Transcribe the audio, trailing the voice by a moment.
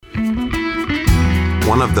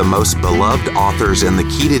one of the most beloved authors in the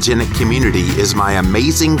ketogenic community is my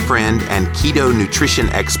amazing friend and keto nutrition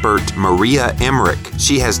expert, Maria Emmerich.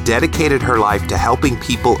 She has dedicated her life to helping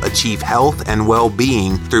people achieve health and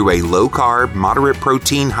well-being through a low-carb,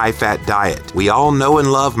 moderate-protein, high-fat diet. We all know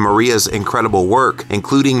and love Maria's incredible work,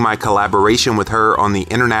 including my collaboration with her on the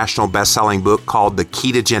international best-selling book called The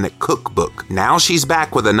Ketogenic Cookbook. Now she's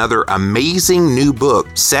back with another amazing new book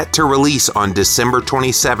set to release on December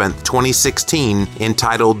 27th, 2016,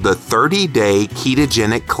 entitled The 30-Day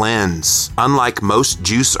Ketogenic Cleanse. Unlike most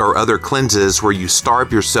juice or other cleanses where you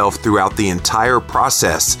starve yourself throughout the entire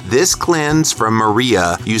process, this cleanse from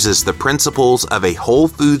Maria uses the principles of a whole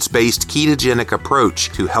foods-based ketogenic approach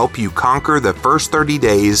to help you conquer the first 30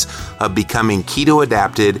 days of becoming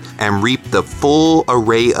keto-adapted and reap the full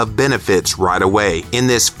array of benefits right away. In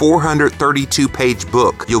this 432-page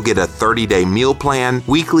book, you'll get a 30-day meal plan,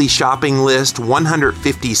 weekly shopping list,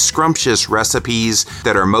 150 scrumptious recipes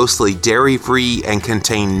that are mostly dairy-free and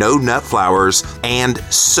contain no nut flours, and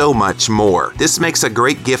so much more. This makes a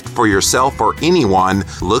great gift for yourself or anyone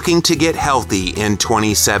looking to get healthy in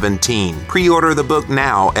 2017. Pre-order the book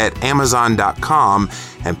now at Amazon.com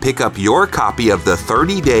and pick up your copy of the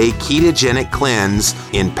 30-Day Ketogenic Cleanse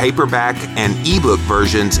in paperback and ebook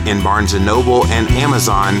versions in Barnes & Noble and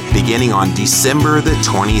Amazon beginning on December the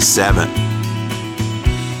 27th.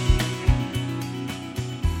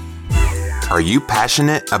 Are you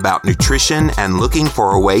passionate about nutrition and looking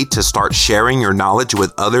for a way to start sharing your knowledge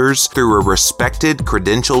with others through a respected,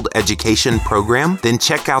 credentialed education program? Then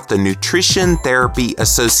check out the Nutrition Therapy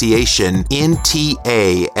Association,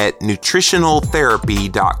 NTA, at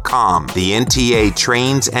nutritionaltherapy.com. The NTA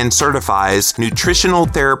trains and certifies nutritional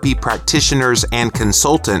therapy practitioners and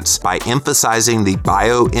consultants by emphasizing the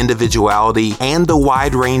bio-individuality and the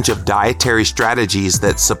wide range of dietary strategies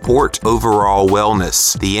that support overall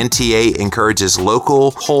wellness. The NTA encourages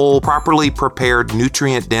local, whole, properly prepared,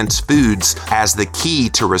 nutrient-dense foods as the key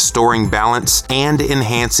to restoring balance and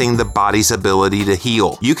enhancing the body's ability to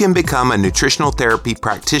heal. You can become a nutritional therapy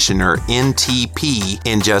practitioner, NTP,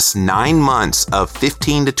 in just 9 months of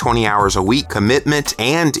 15 to 20 hours a week commitment,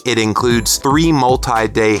 and it includes 3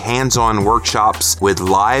 multi-day hands-on workshops with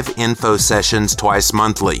live info sessions twice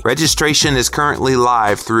monthly. Registration is currently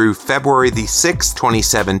live through February the 6th,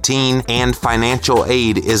 2017, and financial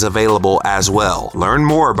aid is available as well. Learn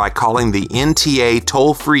more by calling the NTA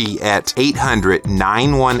toll-free at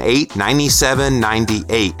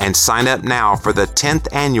 800-918-9798 and sign up now for the 10th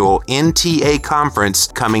annual NTA conference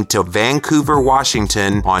coming to Vancouver,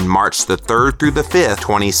 Washington on March the 3rd through the 5th,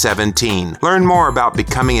 2017. Learn more about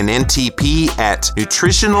becoming an NTP at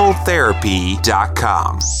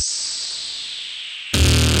nutritionaltherapy.com.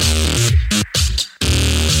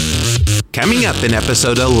 Coming up in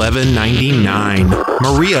episode 1199,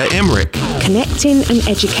 Maria Emmerich. Connecting and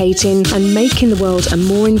educating and making the world a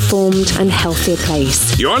more informed and healthier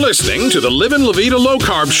place. You're listening to the Livin' La Vida Low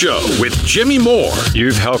Carb Show with Jimmy Moore.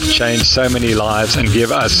 You've helped change so many lives and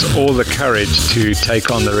give us all the courage to take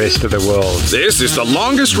on the rest of the world. This is the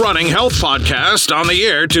longest running health podcast on the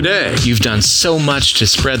air today. You've done so much to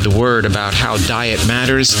spread the word about how diet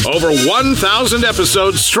matters. Over 1,000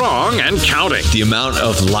 episodes strong and counting. The amount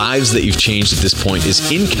of lives that you've changed at this point is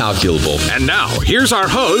incalculable. And now, here's our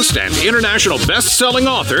host and international best-selling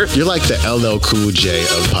author. You're like the LL Cool J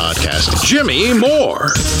of podcasting. Jimmy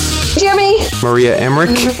Moore. Jimmy. Maria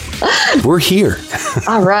Emmerich. We're here.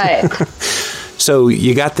 All right. So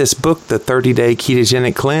you got this book, The 30-Day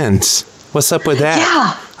Ketogenic Cleanse. What's up with that?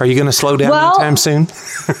 Yeah. Are you going to slow down anytime soon?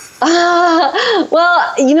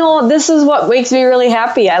 Well, this is what makes me really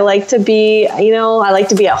happy. I like to be, I like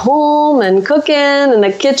to be at home and cooking in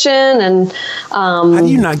the kitchen. And how do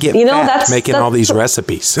you not get fat making all these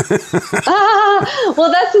recipes? Well,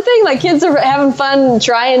 that's the thing. My kids are having fun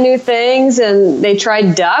trying new things, and they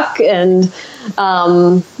tried duck, and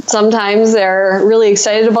sometimes they're really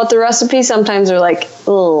excited about the recipe. Sometimes they're like,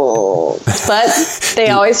 oh, but they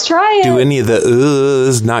always try it. Do any of the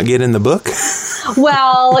uhs not get in the book?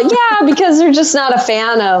 Well, yeah, because they're just not a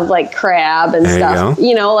fan of like crab and stuff.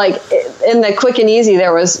 Like in the Quick and Easy,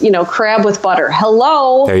 there was, crab with butter.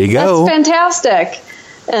 Hello. There you go. That's fantastic.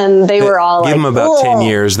 And they were all Give them about 10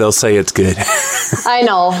 years. They'll say it's good. I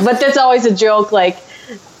know. But that's always a joke. Like,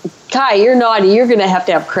 Kai, you're naughty. You're going to have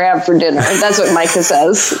crab for dinner. That's what Micah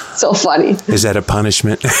says. So funny. Is that a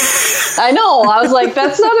punishment? I know. I was like,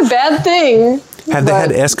 that's not a bad thing. Have they had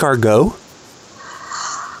escargot?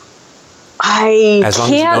 As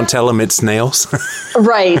long as you don't tell them it's snails.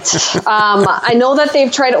 Right. I know that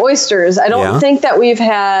they've tried oysters. I don't think that we've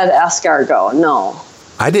had escargot. No.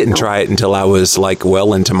 I didn't try it until I was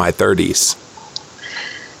well into my 30s.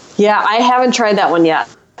 Yeah, I haven't tried that one yet,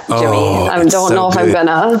 Jimmy. I don't know if I'm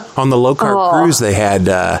gonna. On the low carb cruise, they had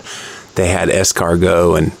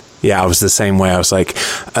escargot, and I was the same way. I was like,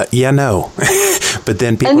 no. But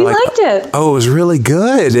then people and you were like, liked it. Oh, it was really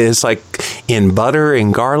good. It's like in butter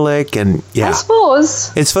and garlic, and I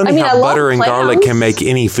suppose it's funny how butter and garlic can make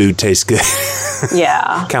any food taste good.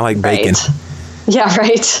 Yeah, kind of like bacon. Right. Yeah,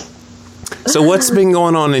 right. So what's been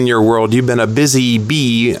going on in your world? You've been a busy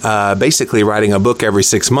bee, basically writing a book every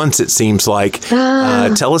 6 months, it seems like.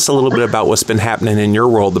 Tell us a little bit about what's been happening in your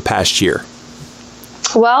world the past year.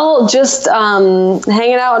 Well, just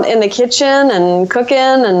hanging out in the kitchen and cooking,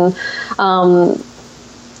 and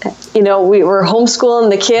we were homeschooling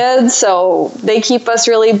the kids, so they keep us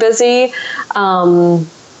really busy. I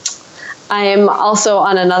am also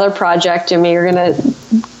on another project, Jimmy. You're going to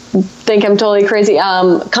think I'm totally crazy.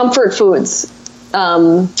 Comfort foods.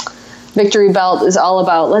 Victory Belt is all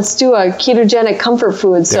about, let's do a ketogenic comfort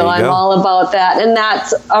food. So I'm all about that. And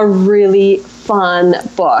that's a really fun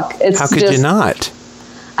book. How could you not?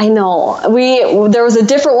 I know. There was a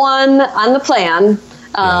different one on the plan.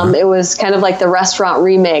 It was kind of like the restaurant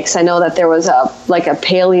remakes. I know that there was a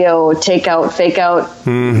paleo takeout, fake out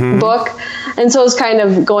book. And so it was kind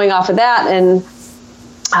of going off of that. And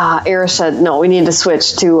Ira said, no, we need to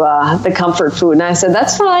switch to the comfort food. And I said,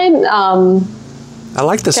 that's fine. I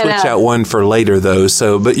like the switch out one for later, though.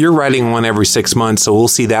 But you're writing one every 6 months, so we'll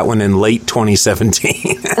see that one in late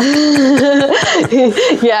 2017.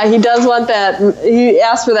 Yeah, he does want that. He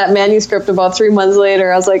asked for that manuscript about 3 months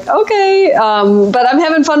later. I was like, okay. But I'm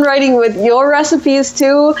having fun writing with your recipes,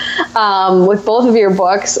 too, with both of your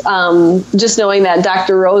books. Just knowing that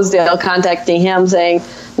Dr. Rosedale contacting him saying,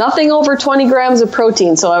 nothing over 20 grams of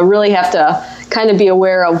protein. So I really have to kind of be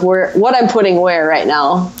aware of what I'm putting where right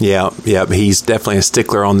now. Yeah. He's definitely a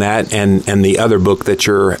stickler on that. And the other book that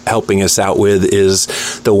you're helping us out with is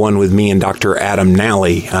the one with me and Dr. Adam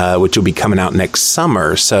Nally, which will be coming out next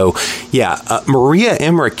summer. So, Maria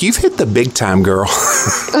Emmerich, you've hit the big time, girl.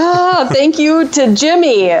 Thank you to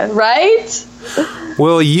Jimmy, right?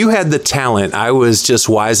 Well, you had the talent. I was just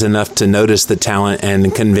wise enough to notice the talent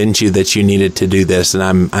and convince you that you needed to do this,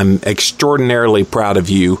 and I'm extraordinarily proud of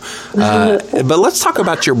you. But let's talk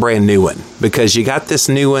about your brand new one, because you got this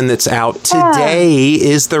new one that's out today.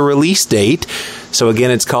 Is the release date. So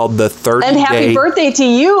again, it's called the 30 And happy birthday to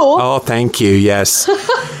you. Oh, thank you. Yes.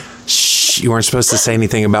 Shh, you weren't supposed to say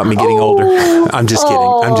anything about me getting older. I'm just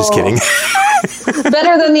kidding.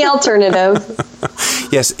 Better than the alternative.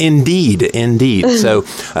 Yes, indeed. So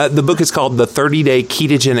the book is called The 30-Day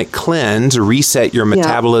Ketogenic Cleanse, Reset Your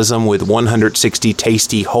Metabolism with 160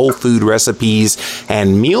 tasty whole food recipes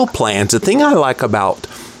and meal plans. The thing I like about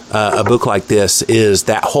a book like this is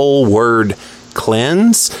that whole word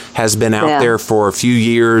cleanse has been out there for a few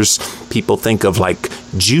years. People think of like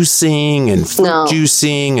juicing and fruit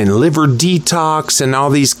juicing and liver detox and all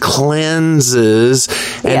these cleanses.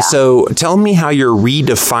 And so tell me how you're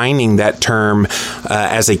redefining that term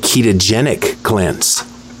as a ketogenic cleanse.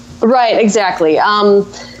 Right, exactly.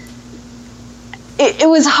 It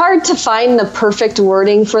was hard to find the perfect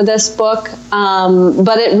wording for this book,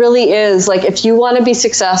 but it really is like, if you want to be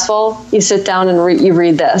successful, you sit down and you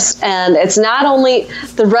read this. And it's not only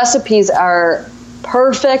the recipes are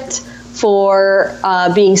perfect for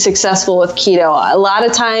being successful with keto. A lot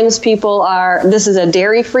of times this is a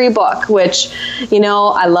dairy-free book, which,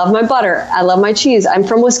 I love my butter, I love my cheese. I'm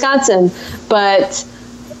from Wisconsin, but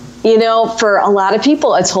for a lot of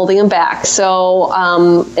people, it's holding them back. So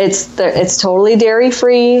it's totally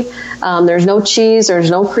dairy-free. There's no cheese.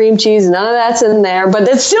 There's no cream cheese. None of that's in there. But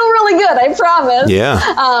it's still really good, I promise. Yeah.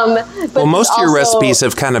 Well, most of your recipes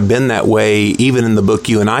have kind of been that way, even in the book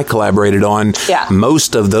you and I collaborated on. Yeah.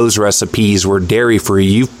 Most of those recipes were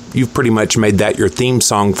dairy-free. You've pretty much made that your theme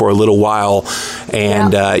song for a little while.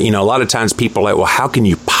 And, a lot of times people are like, well, how can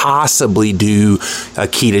you possibly do a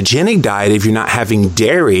ketogenic diet if you're not having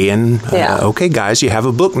dairy? And, okay, guys, you have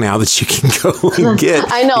a book now that you can go and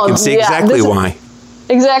get. I know. You can see exactly why.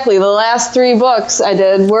 Exactly. The last 3 books I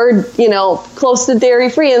did were, close to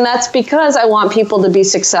dairy-free. And that's because I want people to be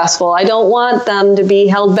successful. I don't want them to be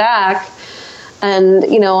held back and,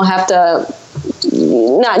 have to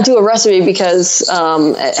not do a recipe because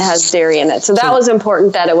it has dairy in it. So that was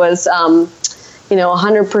important, that it was,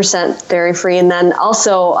 100% dairy free. And then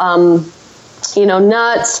also,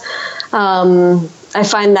 nuts, I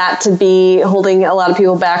find that to be holding a lot of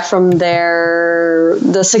people back from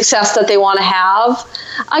the success that they want to have.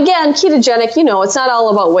 Again, ketogenic, it's not all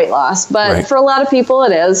about weight loss, but for a lot of people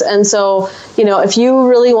it is. And so, if you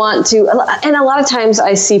really want to, and a lot of times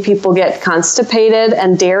I see people get constipated,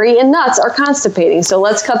 and dairy and nuts are constipating. So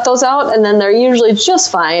let's cut those out, and then they're usually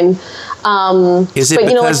just fine. Is it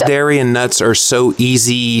because dairy and nuts are so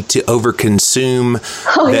easy to overconsume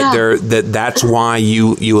that's why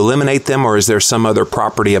you eliminate them, or is there some other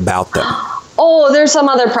property about them? Oh, there's some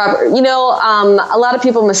other property. A lot of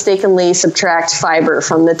people mistakenly subtract fiber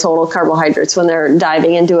from the total carbohydrates when they're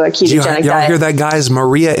diving into a ketogenic diet. Y'all hear that, guys?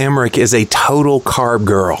 Maria Emmerich is a total carb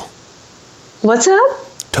girl. What's that?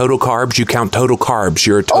 Total carbs. You count total carbs.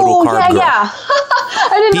 You're a total carb girl. Yeah.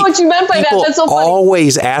 I didn't know what you meant by that. That's so funny. People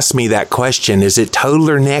always ask me that question. Is it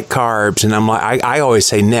total or net carbs? And I'm like, I always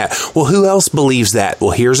say net. Well, who else believes that?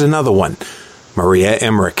 Well, here's another one. Maria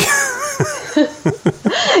Emmerich.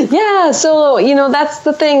 Yeah. So, that's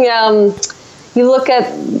the thing. You look at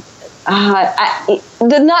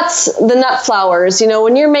the nut flours,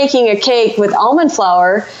 when you're making a cake with almond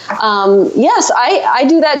flour, yes, I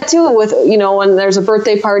do that too with, when there's a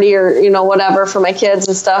birthday party or, whatever for my kids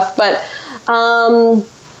and stuff. But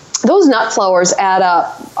those nut flours add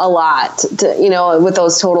up a lot to, with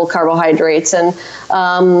those total carbohydrates. And,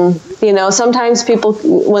 sometimes people,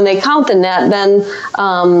 when they count the net, then,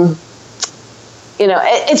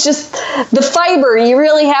 it's just the fiber. You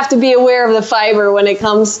really have to be aware of the fiber when it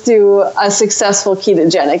comes to a successful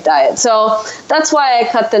ketogenic diet. So that's why I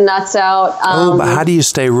cut the nuts out. But how do you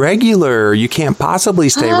stay regular? You can't possibly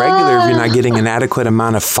stay regular if you're not getting an adequate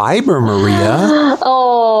amount of fiber, Maria.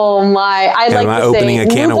 Oh my! Am I opening a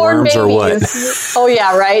can of worms or what? Oh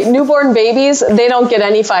yeah, right. Newborn babies, they don't get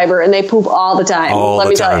any fiber and they poop all the time. Let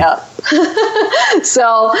me tell you.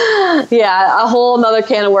 So, yeah, a whole nother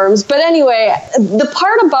can of worms. But anyway, the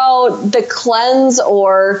part about the cleanse,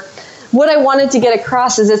 or what I wanted to get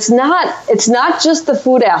across, is it's not just the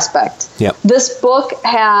food aspect. Yep. This book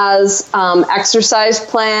has exercise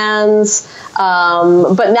plans,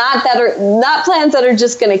 but not plans that are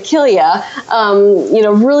just going to kill you.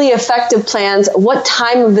 Really effective plans. What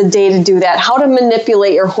time of the day to do that? How to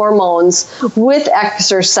manipulate your hormones with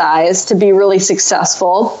exercise to be really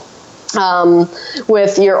successful.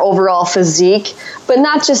 With your overall physique, but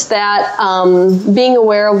not just that, being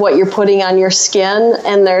aware of what you're putting on your skin,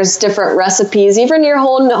 and there's different recipes, even your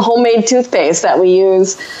homemade toothpaste that we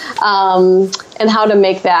use, and how to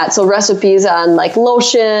make that. So recipes on like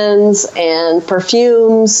lotions and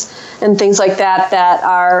perfumes and things like that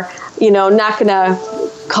are, not going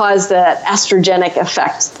to cause the estrogenic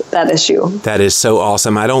effect, that issue. That is so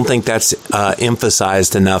awesome. I don't think that's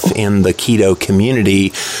emphasized enough in the keto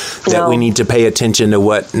community, that we need to pay attention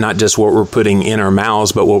to not just what we're putting in our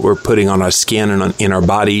mouths, but what we're putting on our skin and in our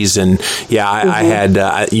bodies. And I had,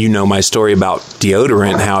 my story about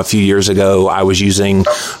deodorant, how a few years ago I was using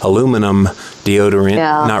aluminum deodorant,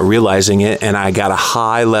 not realizing it, and I got a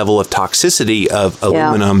high level of toxicity of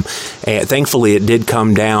aluminum. And thankfully, it did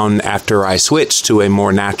come down after I switched to a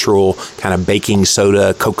more natural kind of baking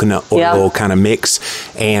soda, coconut oil kind of mix.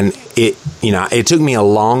 And it took me a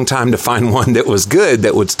long time to find one that was good,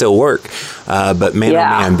 that would still work. But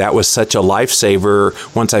man, that was such a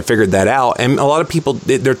lifesaver once I figured that out. And a lot of people,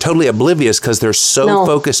 they're totally oblivious because they're so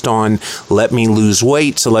focused on, let me lose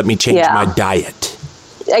weight, so let me change my diet.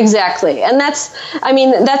 Exactly. And that's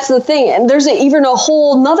the thing. And there's even a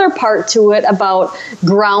whole nother part to it about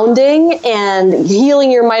grounding and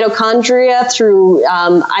healing your mitochondria through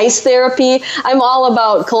ice therapy. I'm all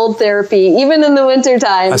about cold therapy, even in the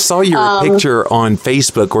wintertime. I saw your picture on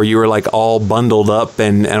Facebook where you were like all bundled up,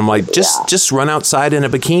 and I'm like, just run outside in a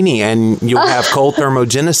bikini and you'll have cold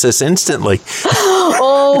thermogenesis instantly.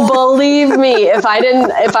 Oh, believe me, if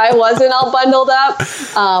I wasn't all bundled up,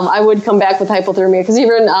 I would come back with hypothermia, because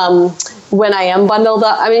even when I am bundled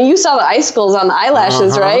up, you saw the icicles on the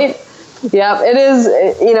eyelashes, right? Yep, it is.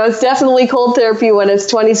 It's definitely cold therapy when it's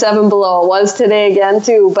 27 below. It was today again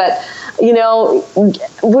too. But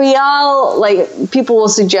we all, people will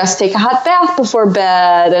suggest take a hot bath before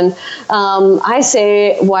bed, and I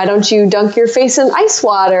say, why don't you dunk your face in ice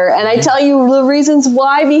water? And I tell you the reasons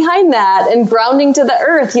why behind that, and grounding to the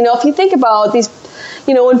earth. If you think about these.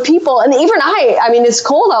 When people, and even it's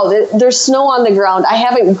cold out, there's snow on the ground. I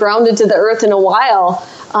haven't grounded to the earth in a while,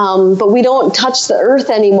 but we don't touch the earth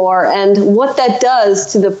anymore. And what that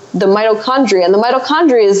does to the mitochondria, and the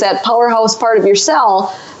mitochondria is that powerhouse part of your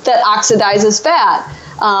cell that oxidizes fat.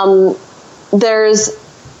 There's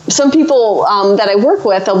some people that I work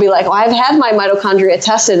with, they'll be like, well, I've had my mitochondria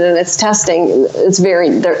tested, and it's testing. It's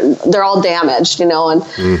they're all damaged,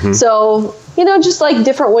 and so just like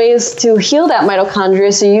different ways to heal that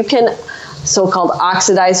mitochondria so you can so-called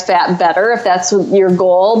oxidize fat better if that's your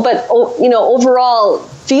goal. But, overall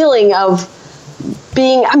feeling of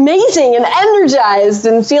being amazing and energized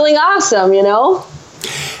and feeling awesome,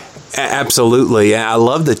 Absolutely. I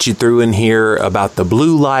love that you threw in here about the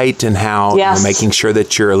blue light and how you're making sure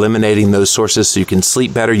that you're eliminating those sources so you can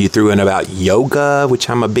sleep better. You threw in about yoga, which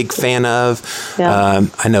I'm a big fan of. Yeah.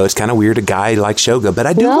 I know it's kind of weird a guy likes yoga, but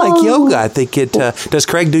I do like yoga. I think it... does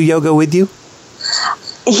Craig do yoga with you?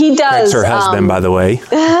 He does. Craig's her husband, by the way.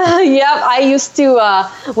 Yep. I used to,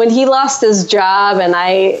 when he lost his job and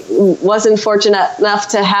I wasn't fortunate enough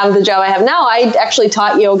to have the job I have now, I actually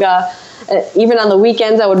taught yoga. Even on the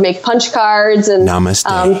weekends, I would make punch cards and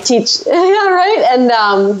teach. Yeah, right.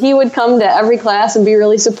 And he would come to every class and be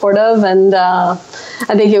really supportive. And I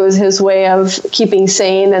think it was his way of keeping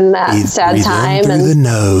sane in that sad time. Breathe in through the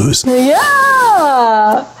nose.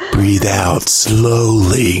 Yeah. Breathe out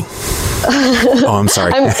slowly. Oh, I'm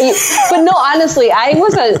sorry. But no, honestly, I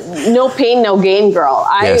was a no pain, no gain girl.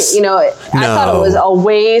 I thought it was a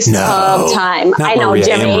waste of time. Not I know, Maria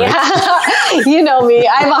Jimmy. You know me.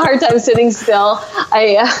 I have a hard time sitting still.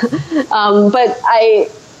 But I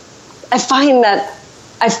find that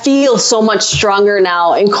I feel so much stronger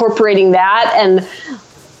now incorporating that and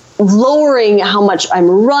lowering how much I'm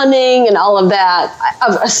running and all of that.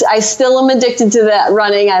 I still am addicted to that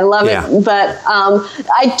running. I love it. But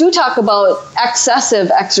I do talk about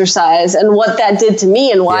excessive exercise and what that did to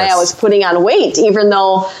me and why I was putting on weight, even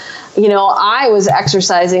though, I was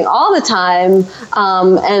exercising all the time.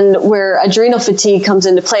 And where adrenal fatigue comes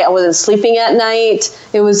into play, I wasn't sleeping at night.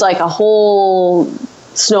 It was like a whole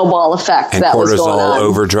snowball effect and that was going on. Cortisol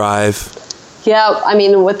overdrive. Yeah. I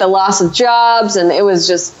mean, with the loss of jobs, and it was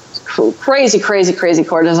just crazy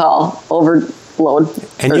cortisol overload.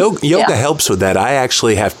 And yoga helps with that. I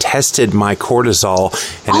actually have tested my cortisol,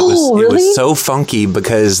 and it was so funky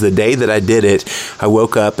because the day that I did it, I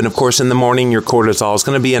woke up, and of course in the morning your cortisol is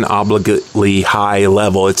going to be an obligately high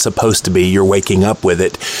level. It's supposed to be. You're waking up with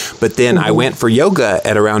it. But then I went for yoga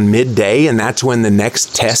at around midday, and that's when the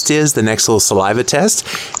next test is, the next little saliva test.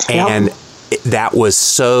 And that was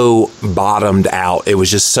so bottomed out. It was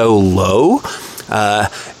just so low.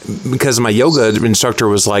 Because my yoga instructor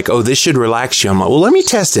was like, oh, this should relax you. I'm like, well, let me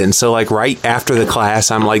test it. And so like right after the class,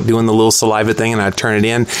 I'm like doing the little saliva thing and I turn it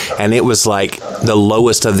in and it was like the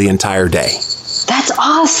lowest of the entire day. That's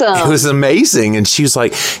awesome. It was amazing. And she was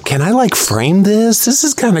like, can I like frame this? This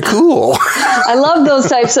is kind of cool. I love those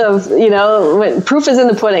types of, when proof is in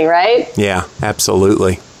the pudding, right? Yeah,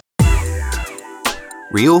 absolutely.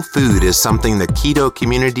 Real food is something the keto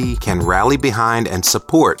community can rally behind and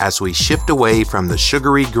support as we shift away from the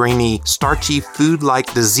sugary, grainy, starchy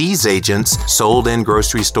food-like disease agents sold in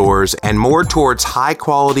grocery stores and more towards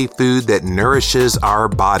high-quality food that nourishes our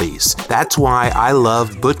bodies. That's why I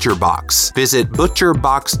love ButcherBox. Visit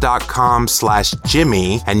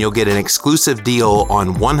butcherbox.com/Jimmy and you'll get an exclusive deal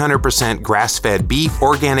on 100% grass-fed beef,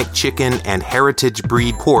 organic chicken, and heritage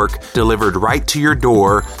breed pork delivered right to your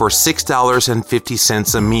door for $6.50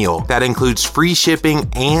 a meal. That includes free shipping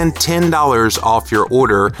and $10 off your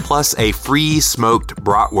order, plus a free smoked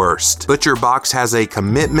bratwurst. ButcherBox has a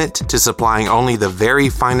commitment to supplying only the very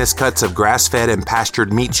finest cuts of grass-fed and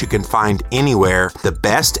pastured meats you can find anywhere. The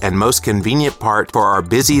best and most convenient part for our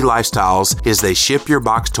busy lifestyles is they ship your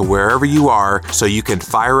box to wherever you are so you can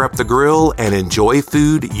fire up the grill and enjoy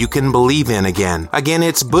food you can believe in again. Again,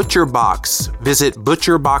 it's ButcherBox. Visit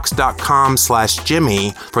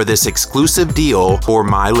butcherbox.com/Jimmy for this exclusive deal for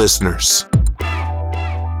my listeners.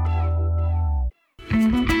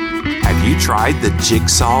 Have you tried the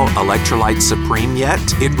Jigsaw Electrolyte Supreme yet?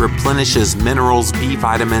 It replenishes minerals, B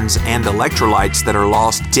vitamins, and electrolytes that are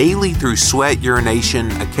lost daily through sweat, urination,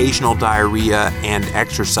 occasional diarrhea, and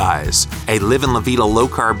exercise. A Live in La Vida Low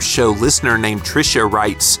Carb Show listener named Tricia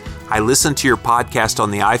writes, I listened to your podcast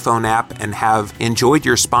on the iPhone app and have enjoyed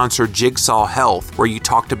your sponsor Jigsaw Health, where you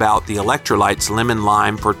talked about the electrolytes lemon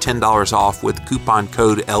lime for $10 off with coupon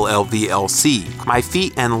code LLVLC. My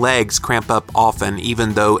feet and legs cramp up often,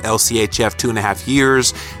 even though LCHF 2.5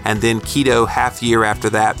 years, and then keto half year after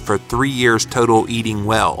that for 3 years total eating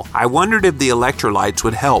well. I wondered if the electrolytes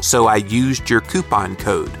would help, so I used your coupon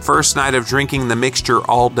code. First night of drinking the mixture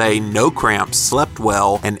all day, no cramps, slept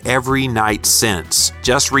well, and every night since.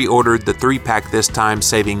 Just reordered the 3-pack this time,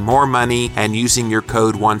 saving more money and using your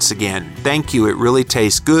code once again. Thank you, it really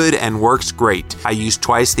tastes good and works great. I use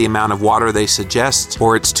twice the amount of water they suggest,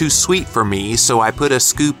 or it's too sweet for me, so I put a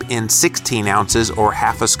scoop in 16 ounces or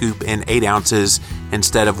half a scoop in 8 ounces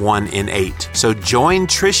instead of 1 in 8. So join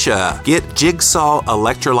Trisha. Get Jigsaw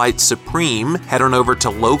Electrolyte Supreme. Head on over to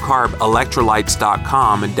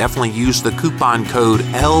lowcarbelectrolytes.com and definitely use the coupon code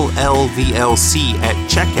LLVLC at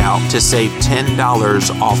checkout to save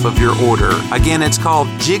 $10 off of your order. Again, it's called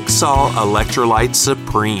Jigsaw Electrolyte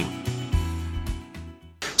Supreme.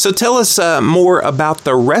 So tell us more about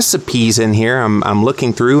the recipes in here. I'm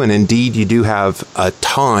looking through, and indeed you do have a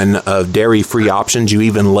ton of dairy-free options. You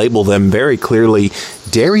even label them very clearly,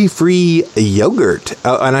 dairy-free yogurt.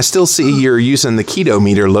 And I still see you're using the keto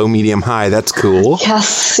meter, low, medium, high. That's cool.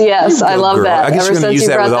 Yes, I love girl. that. I guess you're going to use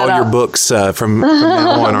that with all your books from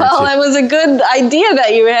now on, aren't well, you? it was a good idea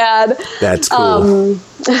that you had. That's cool.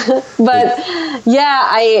 But yeah,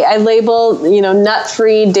 I label,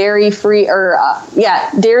 nut-free, dairy-free, or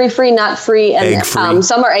dairy-free, nut-free, and egg-free.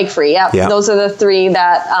 Some are egg-free. Yeah, those are the 3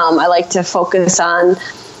 that I like to focus on.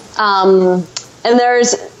 And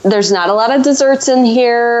there's not a lot of desserts in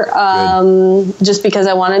here, just because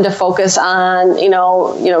I wanted to focus on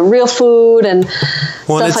real food and stuff like that.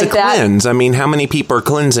 Well, it's a cleanse. I mean, how many people are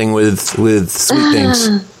cleansing with sweet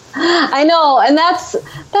things? I know, and that's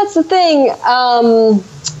the thing.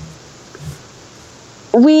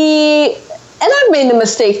 And I've made the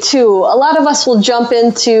mistake too. A lot of us will jump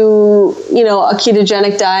into, a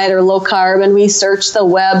ketogenic diet or low carb, and we search the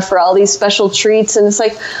web for all these special treats. And it's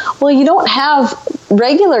like, well, you don't have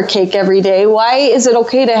regular cake every day. Why is it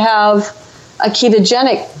okay to have a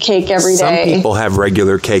ketogenic cake every day? Some people have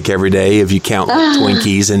regular cake every day if you count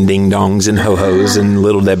Twinkies and Ding Dongs and Ho-Hos and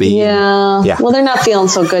Little Debbie. Yeah. Well, they're not feeling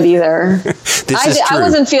so good either. I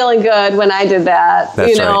wasn't feeling good when I did that,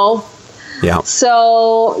 That's right. Yeah.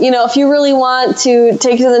 So, if you really want to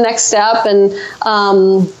take it to the next step and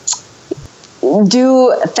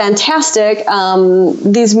do fantastic,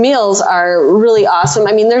 these meals are really awesome.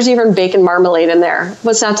 I mean, there's even bacon marmalade in there.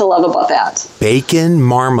 What's not to love about that? Bacon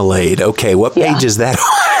marmalade. Okay, what page is that on?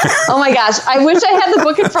 Oh my gosh, I wish I had the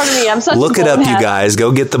book in front of me. I'm such Look a it up, bonehead. you guys.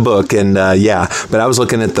 Go get the book. And but I was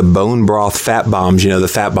looking at the bone broth fat bombs. The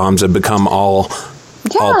fat bombs have become all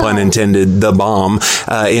pun intended, the bomb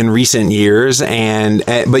in recent years.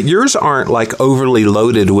 But yours aren't like overly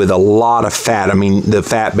loaded with a lot of fat. I mean, the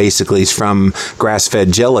fat basically is from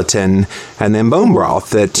grass-fed gelatin and then bone broth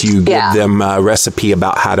that you give them a recipe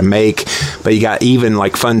about how to make. But you got even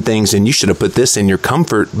like fun things, and you should have put this in your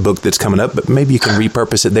comfort book that's coming up, but maybe you can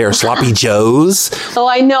repurpose it there. Sloppy Joes. Oh,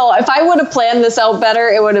 I know. If I would have planned this out better,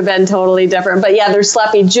 it would have been totally different. But yeah, there's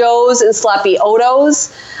Sloppy Joes and Sloppy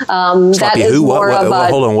Odos. Sloppy that is who? more What? of a,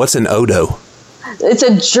 Hold on. What's an Odo? It's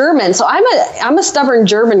a German. So I'm a stubborn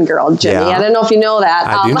German girl, Jimmy. Yeah. I don't know if you know that.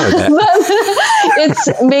 I do know that. It's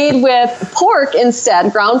made with pork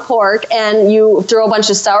instead, ground pork, and you throw a bunch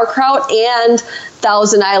of sauerkraut and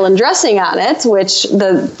Thousand Island dressing on it, which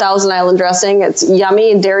the Thousand Island dressing, it's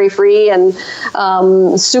yummy and dairy-free and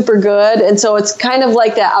super good. And so it's kind of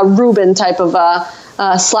like a Reuben type of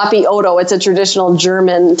a sloppy Odo. It's a traditional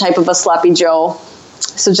German type of a sloppy Joe.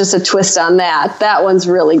 So just a twist on that. That one's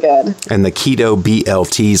really good. And the keto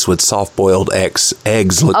BLTs with soft-boiled eggs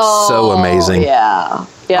look so amazing. Yeah.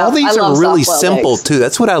 All these are really simple, too.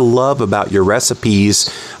 That's what I love about your recipes.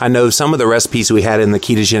 I know some of the recipes we had in the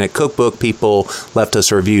Ketogenic Cookbook, people left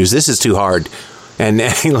us reviews. This is too hard. And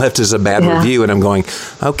he left us a bad review, and I'm going,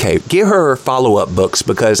 okay, give her follow-up books,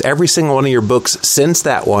 because every single one of your books since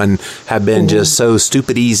that one have been just so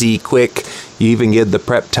stupid easy, quick. You even give the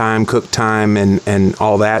prep time, cook time, and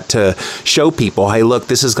all that to show people, hey, look,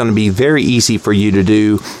 this is going to be very easy for you to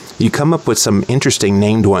do. You come up with some interesting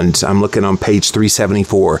named ones. I'm looking on page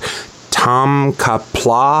 374. Tom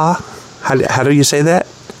Kapla. How do you say that?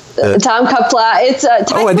 Tom Kapla. It's a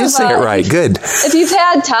type I did say it right. Good. If you've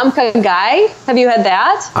had Tom Gai, have you had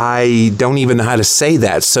that? I don't even know how to say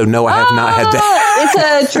that, so no, I have not had that.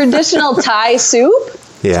 It's a traditional Thai soup.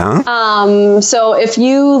 Yeah. So if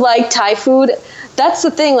you like Thai food, that's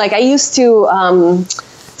the thing. Like I used to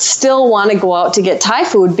still want to go out to get Thai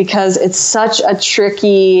food because it's such a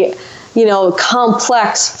tricky,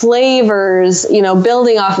 complex flavors,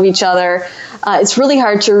 building off of each other. It's really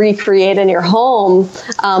hard to recreate in your home,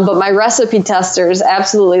 but my recipe testers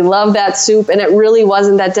absolutely love that soup, and it really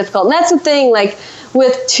wasn't that difficult. And that's the thing, like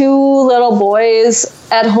with 2 little boys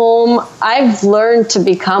at home, I've learned to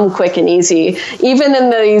become quick and easy. Even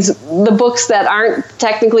in the books that aren't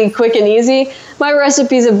technically quick and easy, my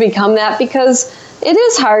recipes have become that because it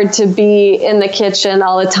is hard to be in the kitchen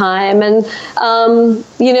all the time. And, I'm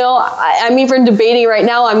even debating right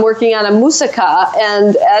now, I'm working on a moussaka,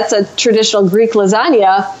 and that's a traditional Greek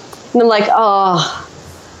lasagna. And I'm like,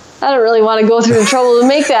 I don't really want to go through the trouble to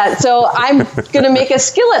make that. So I'm going to make a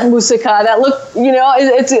skillet moussaka that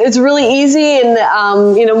it's really easy and,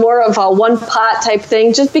 more of a one pot type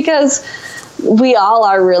thing, just because we all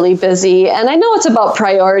are really busy. And I know it's about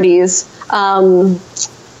priorities,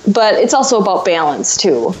 but it's also about balance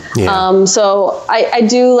too. Yeah. So I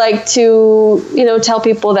do like to, tell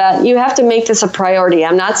people that you have to make this a priority.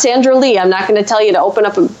 I'm not Sandra Lee. I'm not going to tell you to open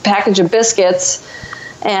up a package of biscuits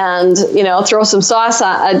and, throw some sauce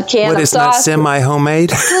on a can of sauce. What is not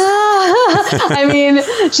semi-homemade? I mean,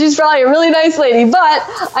 she's probably a really nice lady, but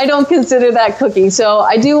I don't consider that cooking. So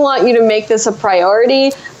I do want you to make this a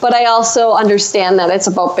priority, but I also understand that it's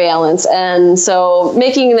about balance. And so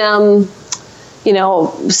making them,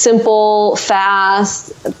 simple,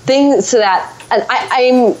 fast things so that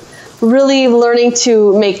I'm really learning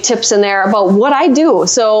to make tips in there about what I do.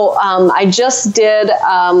 So I just did...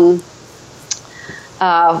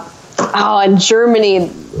 in Germany,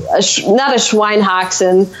 not a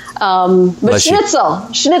Schweinehaxen, but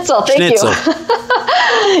Schnitzel. Thank you.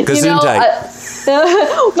 Gesundheit.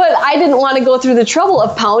 But I didn't want to go through the trouble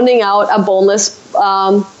of pounding out a boneless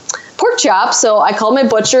pork chop, so I called my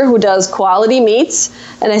butcher who does quality meats,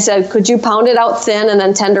 and I said, could you pound it out thin and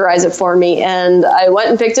then tenderize it for me? And I went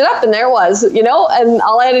and picked it up, and there it was, and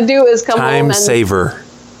all I had to do is come home and... Time saver.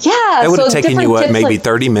 Yeah. That would have taken you, maybe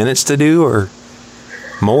 30 minutes to do, or...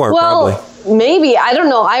 More, well, probably. Maybe. I don't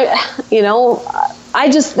know.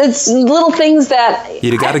 It's little things that...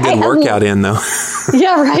 You'd have got a good workout in, though.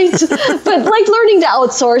 Yeah, right? But like learning to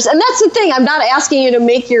outsource. And that's the thing. I'm not asking you to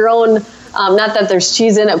make your own, not that there's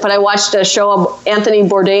cheese in it, but I watched a show of Anthony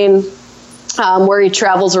Bourdain where he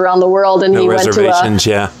travels around the world. And he went to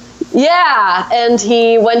yeah. Yeah, and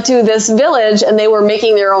he went to this village and they were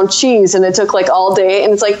making their own cheese and it took like all day.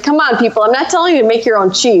 And it's like, come on, people, I'm not telling you to make your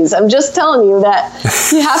own cheese. I'm just telling you that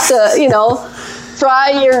you have to,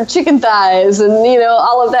 fry your chicken thighs and,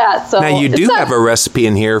 all of that. So now you do have a recipe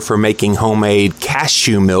in here for making homemade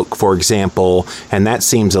cashew milk, for example, and that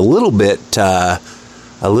seems a little bit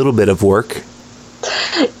of work.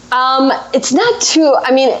 It's not too,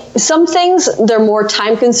 some things, they're more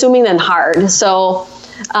time consuming than hard. So,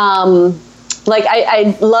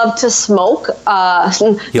 I love to smoke, not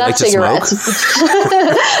cigarettes,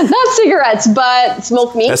 not cigarettes, but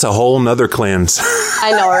smoke meat. That's a whole nother cleanse.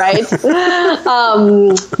 I know, right?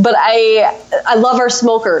 But I love our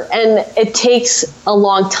smoker, and it takes a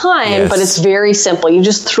long time, but it's very simple. You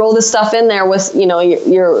just throw the stuff in there with,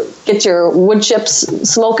 get your wood chips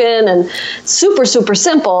smoking, and super, super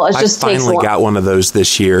simple. It just takes finally got one of those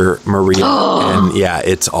this year, Maria, and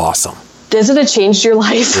it's awesome. Hasn't it changed your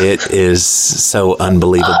life? It is so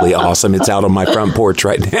unbelievably awesome. It's out on my front porch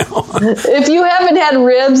right now. If you haven't had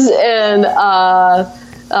ribs and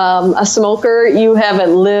a smoker, you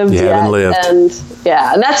haven't lived yet. Haven't lived. And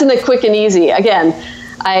that's in the quick and easy. Again,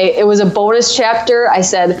 it was a bonus chapter. I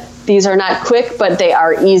said, these are not quick, but they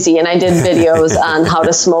are easy. And I did videos on how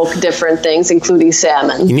to smoke different things, including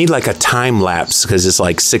salmon. You need like a time lapse because it's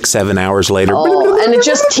like 6-7 hours later. Oh, and it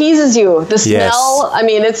just teases you. The smell,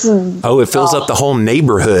 it's... Oh, it fills up the whole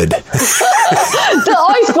neighborhood.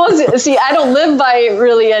 I don't live by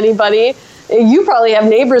really anybody. You probably have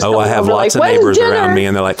neighbors. Oh, I have lots of neighbors around me,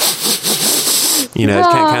 and they're like... it's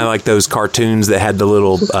kind of like those cartoons that had the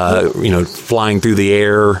little, flying through the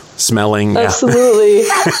air, smelling. Absolutely.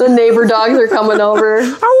 The neighbor dogs are coming over.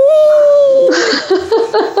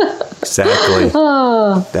 Exactly.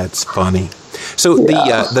 That's funny. So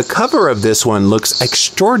the cover of this one looks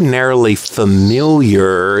extraordinarily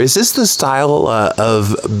familiar. Is this the style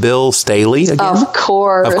of Bill Staley again? Of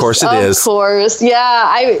course it is. Of course.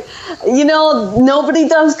 Yeah. Nobody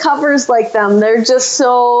does covers like them. They're just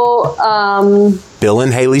so... Bill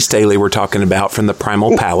and Haley Staley we're talking about from the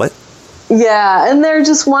Primal Palette. Yeah, and they're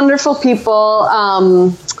just wonderful people.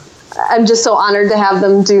 I'm just so honored to have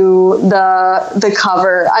them do the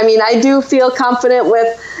cover. I do feel confident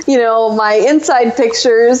with, my inside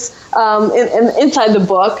pictures inside the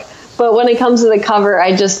book. But when it comes to the cover,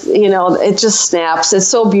 I just, it just snaps. It's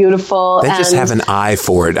so beautiful. They just have an eye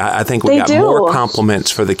for it. I think we got more compliments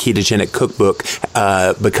for the Ketogenic Cookbook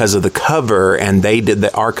because of the cover, and they did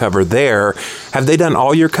our cover there. Have they done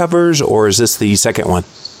all your covers, or is this the second one?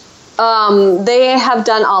 They have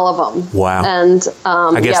done all of them. Wow. And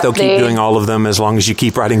I guess they'll keep doing all of them as long as you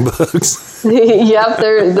keep writing books. Yep,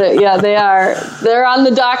 they are. They're on the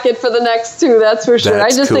docket for the next two, that's for sure. I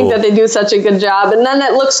just think that they do such a good job. And then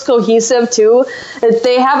it looks cohesive too.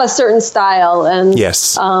 They have a certain style, and yes.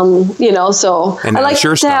 so and I like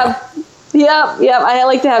to have I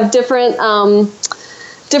like to have different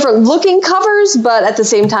different looking covers, but at the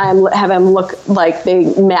same time have them look like they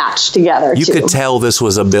match together. You could tell this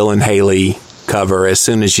was a Bill and Haley cover as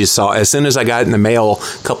soon as I got it in the mail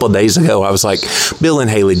a couple of days ago. I was like, Bill and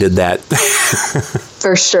Haley did that.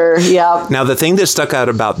 For sure, yeah. Now, the thing that stuck out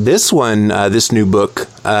about this one, this new book,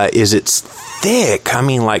 is it's thick. I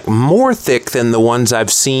mean, like more thick than the ones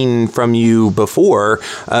I've seen from you before.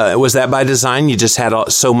 Was that by design? You just had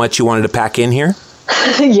so much you wanted to pack in here?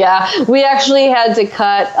 Yeah, we actually had to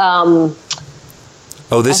cut...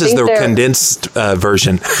 this is the condensed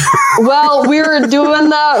version. Well, we were doing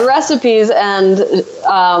the recipes, and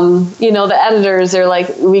the editors are like,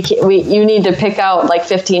 you need to pick out like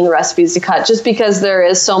 15 recipes to cut, just because there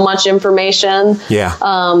is so much information.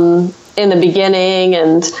 Yeah. In the beginning,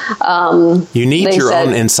 and you need your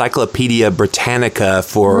own Encyclopedia Britannica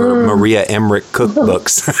for Maria Emmerich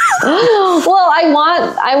cookbooks. Well,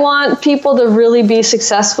 I want people to really be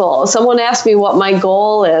successful. Someone asked me what my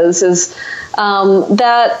goal is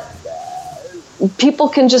that people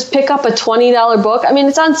can just pick up a $20 book. I mean,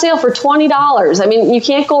 it's on sale for $20. I mean, you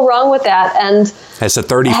can't go wrong with that. And it's a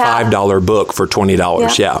 $35 book for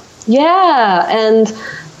 $20. Yeah. Yeah. And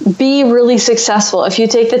be really successful. If you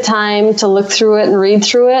take the time to look through it and read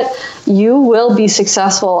through it, you will be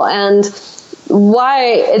successful. And why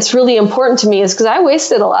it's really important to me is because I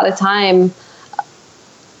wasted a lot of time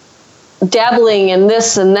dabbling in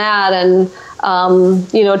this and that, and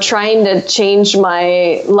trying to change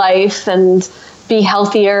my life and be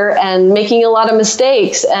healthier, and making a lot of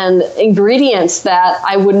mistakes and ingredients that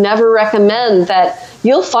I would never recommend that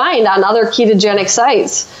you'll find on other ketogenic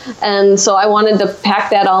sites. And so I wanted to pack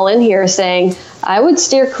that all in here, saying I would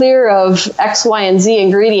steer clear of X, Y, and Z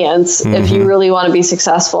ingredients if you really want to be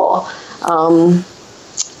successful.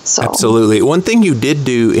 Absolutely. One thing you did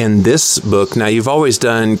do in this book, now you've always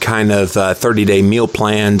done kind of 30-day meal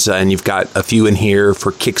plans, and you've got a few in here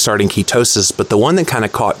for kickstarting ketosis, but the one that kind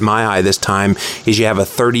of caught my eye this time is you have a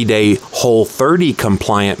 30-day Whole30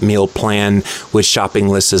 compliant meal plan with shopping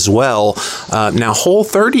lists as well. Now,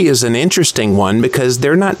 Whole30 is an interesting one because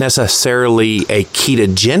they're not necessarily a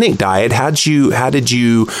ketogenic diet. How did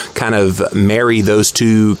you kind of marry those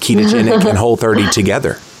two, ketogenic and Whole30,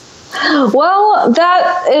 together? Well,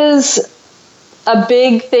 that is a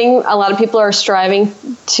big thing a lot of people are striving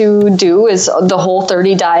to do, is the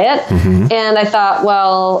Whole30 diet. And I thought,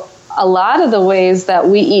 well, a lot of the ways that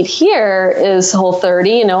we eat here is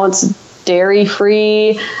Whole30. It's dairy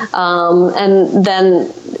free, and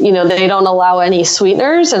then they don't allow any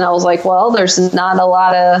sweeteners. And I was like, well, there's not a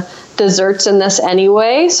lot of desserts in this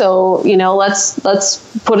anyway, so let's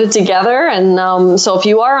put it together. And so if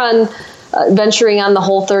you are venturing on the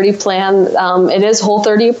Whole30 plan, it is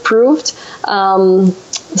Whole30 approved.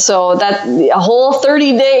 So that a whole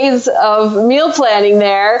 30 days of meal planning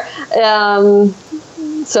there.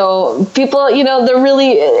 So people, they're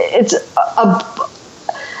really,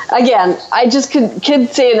 again, I just can't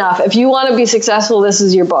say enough. If you want to be successful, this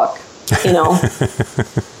is your book,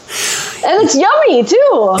 And it's yummy,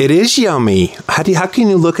 too. It is yummy. How can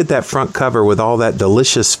you look at that front cover with all that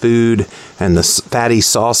delicious food and the fatty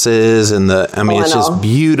sauces and it's just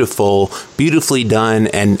beautifully done,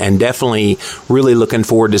 and definitely really looking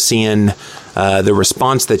forward to seeing the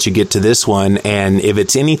response that you get to this one. And if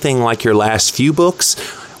it's anything like your last few books,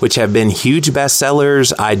 which have been huge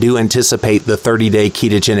bestsellers, I do anticipate the 30-day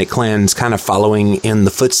ketogenic cleanse kind of following in the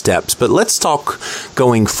footsteps. But let's talk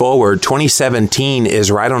going forward. 2017 is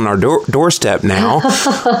right on our doorstep now.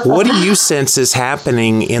 What do you sense is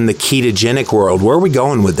happening in the ketogenic world? Where are we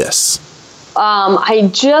going with this? I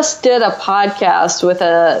just did a podcast with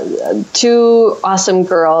two awesome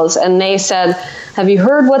girls, and they said, have you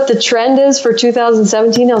heard what the trend is for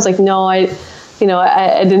 2017? I was like, no, I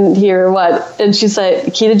didn't hear what. And she said,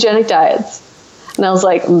 ketogenic diets. And I was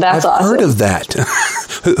like, that's awesome. I've heard of that.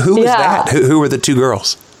 Who was that? Who were the two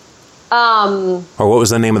girls? Or what was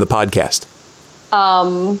the name of the podcast?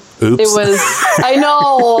 Oops. It was, I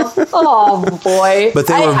know. Oh, boy. But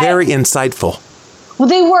they were very insightful. Well,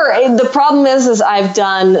 they were. The problem is I've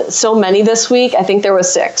done so many this week. I think there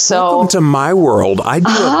was 6. So welcome to my world. I do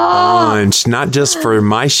a bunch, not just for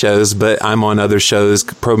my shows, but I'm on other shows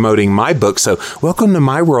promoting my book. So welcome to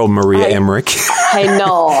my world, Maria Emmerich. I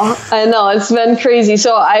know. It's been crazy.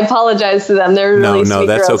 So I apologize to them. They're really sweet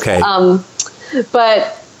that's girls. Okay.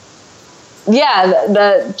 But yeah,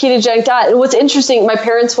 the ketogenic diet. What's interesting, my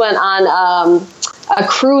parents went on a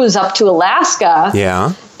cruise up to Alaska.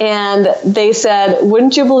 Yeah. And they said,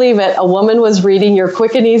 wouldn't you believe it? A woman was reading your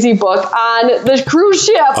quick and easy book on the cruise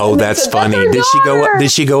ship. Oh, that's funny. Did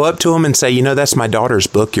she go up to him and say, that's my daughter's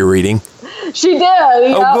book you're reading? She did.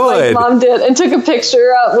 Oh, good. My mom did, and took a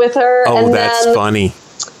picture with her. Oh, and that's funny.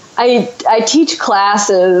 I teach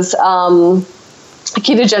classes,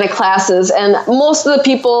 ketogenic classes, and most of the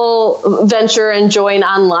people venture and join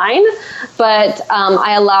online, but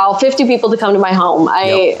I allow 50 people to come to my home.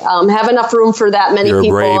 I have enough room for that many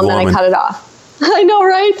people, and then I cut it off. I know,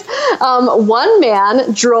 right? One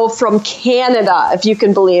man drove from Canada, if you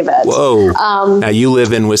can believe it. Whoa. Now, you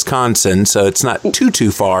live in Wisconsin, so it's not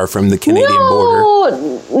too far from the Canadian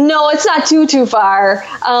border. No, it's not too far.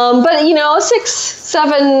 But, 6,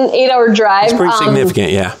 7, 8 hour drive. It's pretty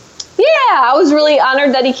significant, yeah. Yeah, I was really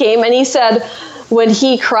honored that he came. And he said when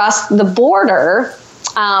he crossed the border,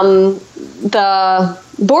 the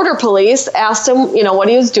border police asked him, what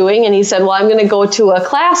he was doing. And he said, well, I'm going to go to a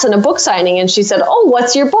class and a book signing. And she said, oh,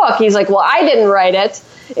 what's your book? He's like, well, I didn't write it.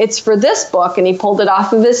 It's for this book. And he pulled it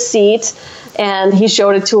off of his seat and he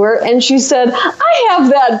showed it to her. And she said, I have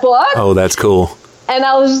that book. Oh, that's cool. And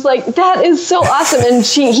I was just like, that is so awesome. And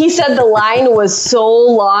he said the line was so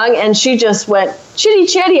long, and she just went chitty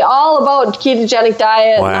chatty all about ketogenic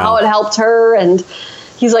diet and how it helped her. And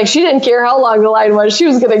he's like, she didn't care how long the line was. She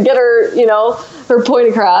was going to get her, her point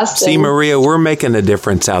across. See, Maria, we're making a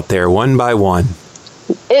difference out there one by one.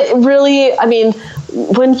 It really,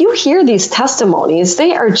 when you hear these testimonies,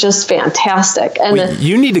 they are just fantastic. And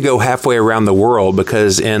you need to go halfway around the world,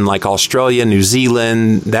 because in like Australia, New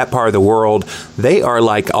Zealand, that part of the world, they are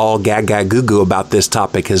like all gaga goo goo about this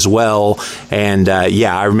topic as well. And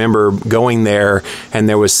I remember going there, and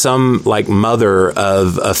there was some like mother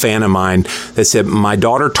of a fan of mine that said, my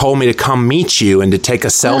daughter told me to come meet you and to take a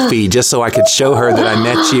selfie just so I could show her that I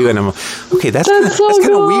met you. And I'm like, okay, that's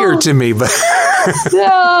kind of weird to me, but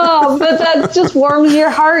yeah, but that just warms your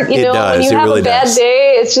heart, It does. when you have really a bad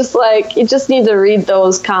day, it's just like, you just need to read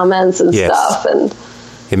those comments and stuff. And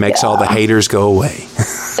it makes all the haters go away.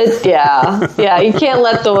 You can't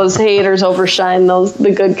let those haters overshine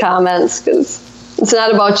the good comments, because it's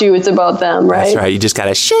not about you, it's about them, right? That's right. You just got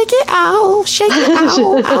to shake it out, shake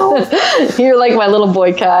it out. You're like my little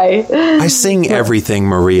boy, Kai. I sing everything,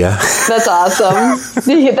 Maria. That's awesome.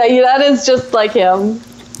 That is just like him.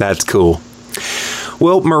 That's cool.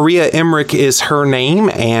 Well, Maria Emmerich is her name,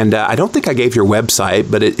 and I don't think I gave your website,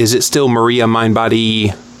 but is it still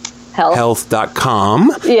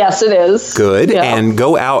mariamindbodyhealth.com? Yes, it is. Good. Yeah. And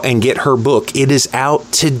go out and get her book. It is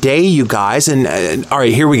out today, you guys. And all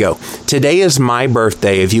right, here we go. Today is my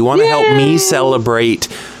birthday. If you want to help me celebrate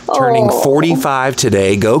turning 45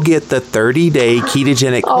 today, go get the 30-day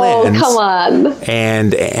ketogenic cleanse. Oh, come on.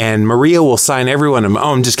 And Maria will sign everyone.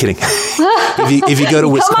 Oh, I'm just kidding. if you go to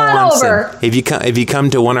Wisconsin, if you come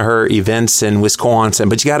to one of her events in Wisconsin,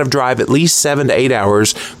 but you got to drive at least 7 to 8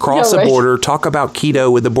 hours, cross the border, talk about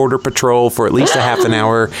keto with the Border Patrol for at least a half an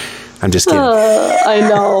hour. I'm just kidding. I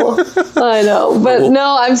know. But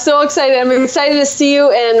no, I'm so excited. I'm excited to see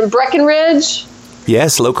you in Breckenridge.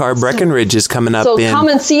 Yes, Low Carb Breckenridge is coming up. So come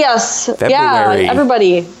and see us. February. Yeah,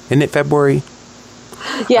 everybody. Isn't it February?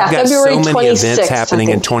 Yeah, I've got February so many 26th, events happening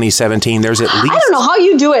in 2017. There's at least... I don't know how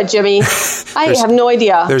you do it, Jimmy. I have no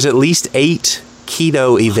idea. There's at least 8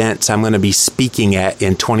 keto events I'm going to be speaking at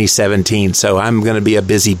in 2017, so I'm going to be a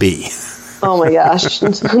busy bee. Oh my gosh.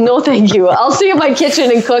 No, thank you. I'll stay in my kitchen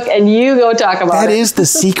and cook, and you go talk about it. That is the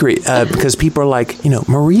secret, because people are like,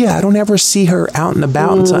 Maria, I don't ever see her out and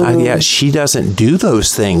about. And so, she doesn't do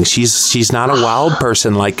those things. She's not a wild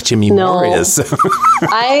person like Jimmy Moore is.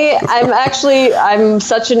 I'm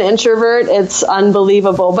such an introvert. It's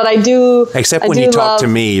unbelievable. But I do. Except when you talk to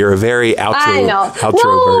me, you're a very I know.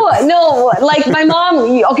 outrovert. No, like my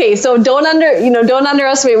mom. Okay, so don't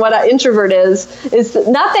underestimate what an introvert is. It's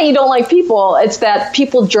not that you don't like people. It's that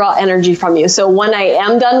people draw energy from you. So when I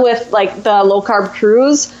am done with like the low carb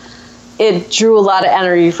cruise, it drew a lot of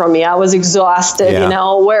energy from me. I was exhausted,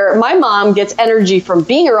 where my mom gets energy from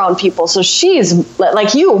being around people. So she's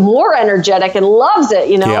like you, more energetic and loves it,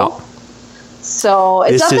 Yeah. So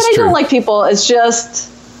it's not that I don't like people. It's just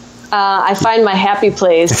I find my happy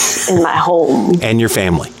place in my home. And your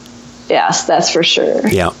family. Yes, that's for sure.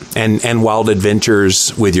 Yeah, and wild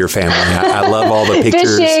adventures with your family. I love all the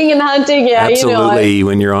pictures. Fishing and hunting, yeah. Absolutely,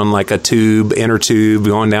 when you're on like a inner tube,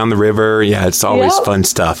 going down the river. Yeah, it's always fun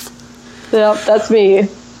stuff. Yep, that's me.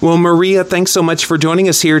 Well, Maria, thanks so much for joining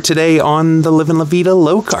us here today on the Livin' La Vida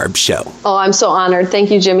Low Carb Show. Oh, I'm so honored.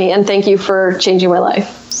 Thank you, Jimmy, and thank you for changing my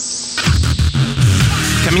life.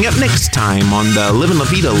 Coming up next time on the Livin' La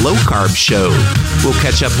Vida Low Carb Show, we'll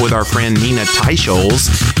catch up with our friend Nina Teicholz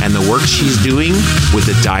and the work she's doing with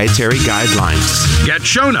the dietary guidelines. Get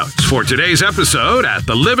show notes for today's episode at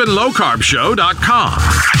thelivinlowcarbshow.com.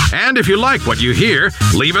 And if you like what you hear,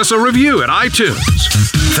 leave us a review at iTunes.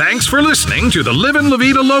 Thanks for listening to the Livin' La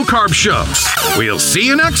Vida Low Carb Show. We'll see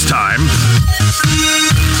you next time.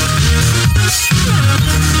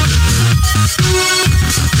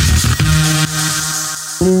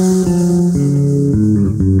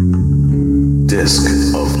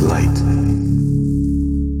 light.